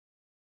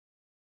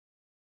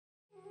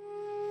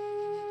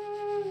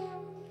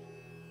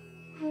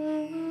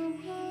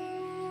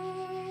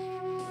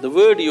The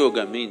word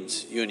yoga means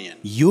union.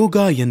 ಯೋಗ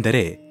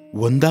ಎಂದರೆ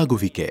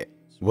ಒಂದಾಗುವಿಕೆ.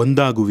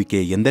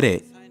 ಒಂದಾಗುವಿಕೆ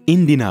ಎಂದರೆ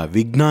ಇಂದಿನ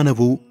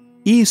ವಿಜ್ಞಾನವು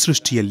ಈ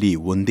ಸೃಷ್ಟಿಯಲ್ಲಿ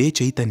ಒಂದೇ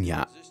ಚೈತನ್ಯ.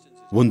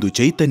 ಒಂದು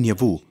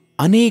ಚೈತನ್ಯವು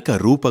ಅನೇಕ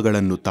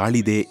ರೂಪಗಳನ್ನು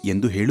ತಾಳಿದೆ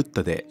ಎಂದು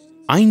ಹೇಳುತ್ತದೆ.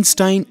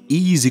 ಐನ್ಸ್ಟೈನ್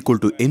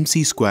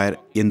E=mc²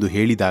 ಎಂದು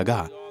ಹೇಳಿದಾಗ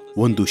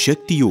ಒಂದು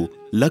ಶಕ್ತಿಯು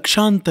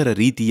ಲಕ್ಷಾಂತರ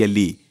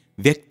ರೀತಿಯಲ್ಲಿ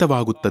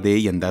ವ್ಯಕ್ತವಾಗುತ್ತದೆ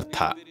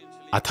ಎಂದರ್ಥ.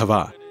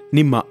 ಅಥವಾ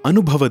ನಿಮ್ಮ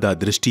ಅನುಭವದ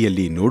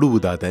ದೃಷ್ಟಿಯಲ್ಲಿ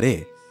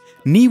ನೋಡುವುದಾದರೆ,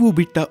 ನೀವು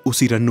ಬಿಟ್ಟ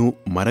ಉಸಿರನ್ನು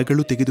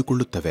ಮರಗಳು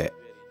ತೆಗೆದುಕೊಳ್ಳುತ್ತವೆ.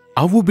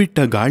 ಅವು ಬಿಟ್ಟ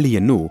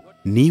ಗಾಳಿಯನ್ನು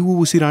ನೀವು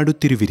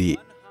ಉಸಿರಾಡುತ್ತಿರುವಿರಿ.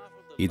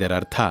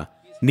 ಇದರರ್ಥ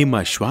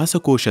ನಿಮ್ಮ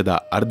ಶ್ವಾಸಕೋಶದ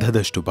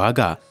ಅರ್ಧದಷ್ಟು ಭಾಗ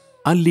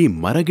ಅಲ್ಲಿ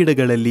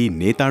ಮರಗಿಡಗಳಲ್ಲಿ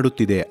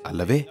ನೇತಾಡುತ್ತಿದೆ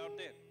ಅಲ್ಲವೇ?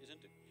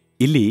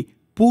 ಇಲ್ಲಿ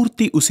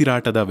ಪೂರ್ತಿ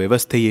ಉಸಿರಾಟದ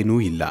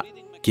ವ್ಯವಸ್ಥೆಯೇನೂ ಇಲ್ಲ.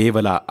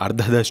 ಕೇವಲ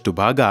ಅರ್ಧದಷ್ಟು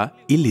ಭಾಗ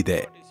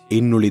ಇಲ್ಲಿದೆ,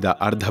 ಇನ್ನುಳಿದ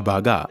ಅರ್ಧ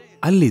ಭಾಗ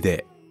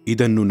ಅಲ್ಲಿದೆ.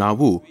 ಇದನ್ನು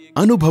ನಾವು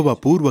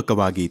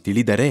ಅನುಭವಪೂರ್ವಕವಾಗಿ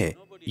ತಿಳಿದರೆ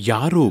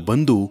ಯಾರೋ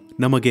ಬಂದು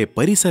ನಮಗೆ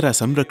ಪರಿಸರ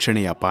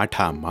ಸಂರಕ್ಷಣೆಯ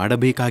ಪಾಠ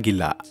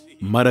ಮಾಡಬೇಕಾಗಿಲ್ಲ.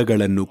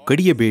 ಮರಗಳನ್ನು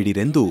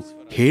ಕಡಿಯಬೇಡಿರೆಂದು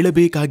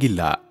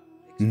ಹೇಳಬೇಕಾಗಿಲ್ಲ.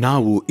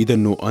 ನಾವು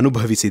ಇದನ್ನು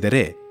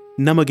ಅನುಭವಿಸಿದರೆ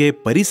ನಮಗೆ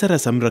ಪರಿಸರ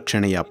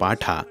ಸಂರಕ್ಷಣೆಯ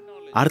ಪಾಠ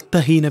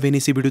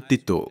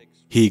ಅರ್ಥಹೀನವೆನಿಸಿಬಿಡುತ್ತಿತ್ತು.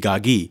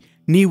 ಹೀಗಾಗಿ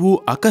ನೀವು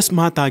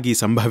ಅಕಸ್ಮಾತಾಗಿ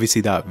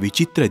ಸಂಭವಿಸಿದ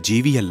ವಿಚಿತ್ರ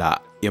ಜೀವಿಯಲ್ಲ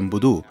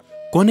ಎಂಬುದು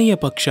ಕೊನೆಯ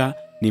ಪಕ್ಷ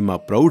ನಿಮ್ಮ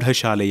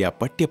ಪ್ರೌಢಶಾಲೆಯ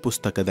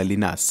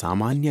ಪಠ್ಯಪುಸ್ತಕದಲ್ಲಿನ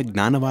ಸಾಮಾನ್ಯ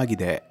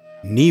ಜ್ಞಾನವಾಗಿದೆ.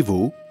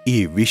 ನೀವು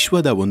ಈ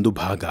ವಿಶ್ವದ ಒಂದು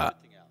ಭಾಗ.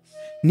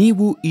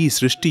 ನೀವು ಈ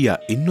ಸೃಷ್ಟಿಯ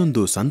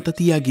ಇನ್ನೊಂದು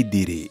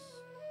ಸಂತತಿಯಾಗಿದ್ದೀರಿ.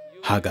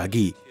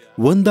 ಹಾಗಾಗಿ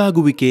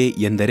ಒಂದಾಗುವಿಕೆ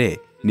ಎಂದರೆ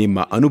ನಿಮ್ಮ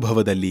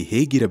ಅನುಭವದಲ್ಲಿ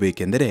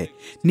ಹೇಗಿರಬೇಕೆಂದರೆ,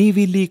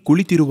 ನೀವಿಲ್ಲಿ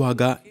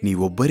ಕುಳಿತಿರುವಾಗ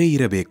ನೀವೊಬ್ಬರೇ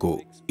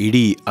ಇರಬೇಕು.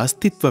 ಇಡೀ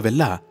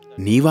ಅಸ್ತಿತ್ವವೆಲ್ಲ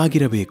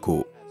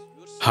ನೀವಾಗಿರಬೇಕು.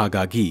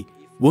 ಹಾಗಾಗಿ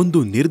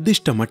ಒಂದು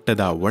ನಿರ್ದಿಷ್ಟ ಮಟ್ಟದ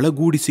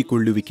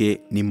ಒಳಗೂಡಿಸಿಕೊಳ್ಳುವಿಕೆ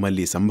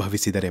ನಿಮ್ಮಲ್ಲಿ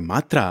ಸಂಭವಿಸಿದರೆ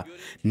ಮಾತ್ರ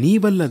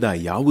ನೀವಲ್ಲದ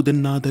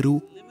ಯಾವುದನ್ನಾದರೂ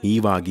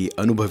ನೀವಾಗಿ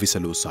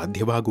ಅನುಭವಿಸಲು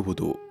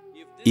ಸಾಧ್ಯವಾಗುವುದು.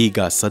 ಈಗ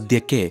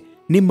ಸದ್ಯಕ್ಕೆ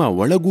ನಿಮ್ಮ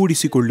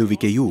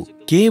ಒಳಗೂಡಿಸಿಕೊಳ್ಳುವಿಕೆಯು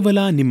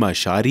ಕೇವಲ ನಿಮ್ಮ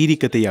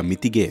ಶಾರೀರಿಕತೆಯ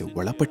ಮಿತಿಗೆ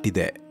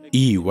ಒಳಪಟ್ಟಿದೆ.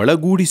 ಈ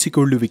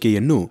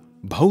ಒಳಗೂಡಿಸಿಕೊಳ್ಳುವಿಕೆಯನ್ನು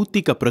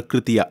ಭೌತಿಕ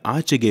ಪ್ರಕೃತಿಯ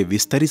ಆಚೆಗೆ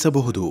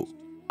ವಿಸ್ತರಿಸಬಹುದು.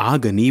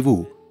 ಆಗ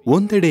ನೀವು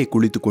ಒಂದೆಡೆ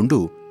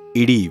ಕುಳಿತುಕೊಂಡು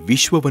ಇಡೀ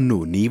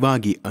ವಿಶ್ವವನ್ನು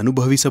ನೀವಾಗಿ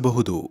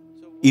ಅನುಭವಿಸಬಹುದು.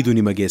 ಇದು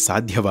ನಿಮಗೆ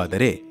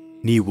ಸಾಧ್ಯವಾದರೆ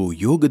ನೀವು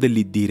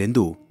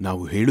ಯೋಗದಲ್ಲಿದ್ದೀರೆಂದು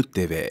ನಾವು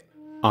ಹೇಳುತ್ತೇವೆ.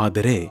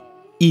 ಆದರೆ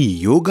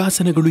ಈ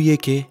ಯೋಗಾಸನಗಳು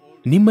ಏಕೆ?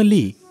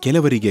 ನಿಮ್ಮಲ್ಲಿ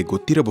ಕೆಲವರಿಗೆ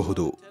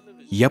ಗೊತ್ತಿರಬಹುದು,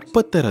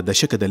 70ರ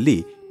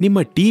ದಶಕದಲ್ಲಿ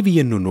ನಿಮ್ಮ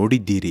ಟಿವಿಯನ್ನು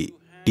ನೋಡಿದ್ದೀರಿ.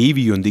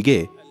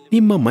 ಟಿವಿಯೊಂದಿಗೆ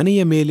ನಿಮ್ಮ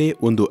ಮನೆಯ ಮೇಲೆ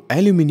ಒಂದು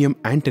ಅಲ್ಯೂಮಿನಿಯಂ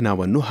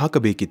ಆಂಟೆನಾವನ್ನು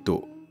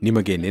ಹಾಕಬೇಕಿತ್ತು.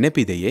 ನಿಮಗೆ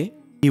ನೆನಪಿದೆಯೇ?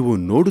 ನೀವು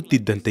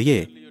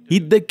ನೋಡುತ್ತಿದ್ದಂತೆಯೇ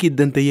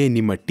ಇದ್ದಕ್ಕಿದ್ದಂತೆಯೇ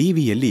ನಿಮ್ಮ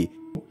ಟಿವಿಯಲ್ಲಿ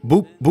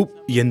ಬುಪ್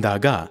ಬುಪ್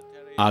ಎಂದಾಗ,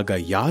 ಆಗ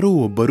ಯಾರೋ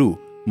ಒಬ್ಬರು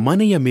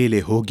ಮನೆಯ ಮೇಲೆ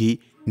ಹೋಗಿ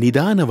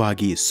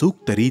ನಿಧಾನವಾಗಿ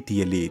ಸೂಕ್ತ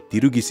ರೀತಿಯಲ್ಲಿ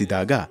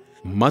ತಿರುಗಿಸಿದಾಗ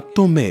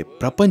ಮತ್ತೊಮ್ಮೆ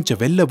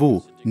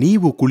ಪ್ರಪಂಚವೆಲ್ಲವೂ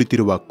ನೀವು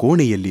ಕುಳಿತಿರುವ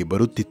ಕೋಣೆಯಲ್ಲಿ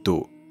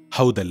ಬರುತ್ತಿತ್ತು.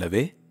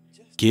 ಹೌದಲ್ಲವೇ?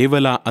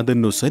 ಕೇವಲ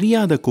ಅದನ್ನು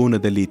ಸರಿಯಾದ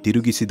ಕೋನದಲ್ಲಿ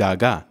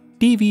ತಿರುಗಿಸಿದಾಗ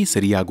ಟಿವಿ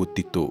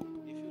ಸರಿಯಾಗುತ್ತಿತ್ತು.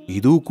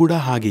 ಇದೂ ಕೂಡ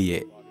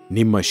ಹಾಗೆಯೇ.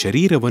 ನಿಮ್ಮ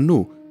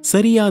ಶರೀರವನ್ನು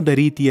ಸರಿಯಾದ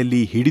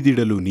ರೀತಿಯಲ್ಲಿ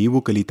ಹಿಡಿದಿಡಲು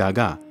ನೀವು ಕಲಿತಾಗ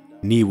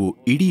ನೀವು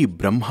ಇಡೀ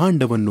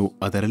ಬ್ರಹ್ಮಾಂಡವನ್ನು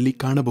ಅದರಲ್ಲಿ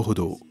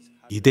ಕಾಣಬಹುದು.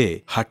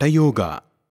 ಇದೇ ಹಠಯೋಗ.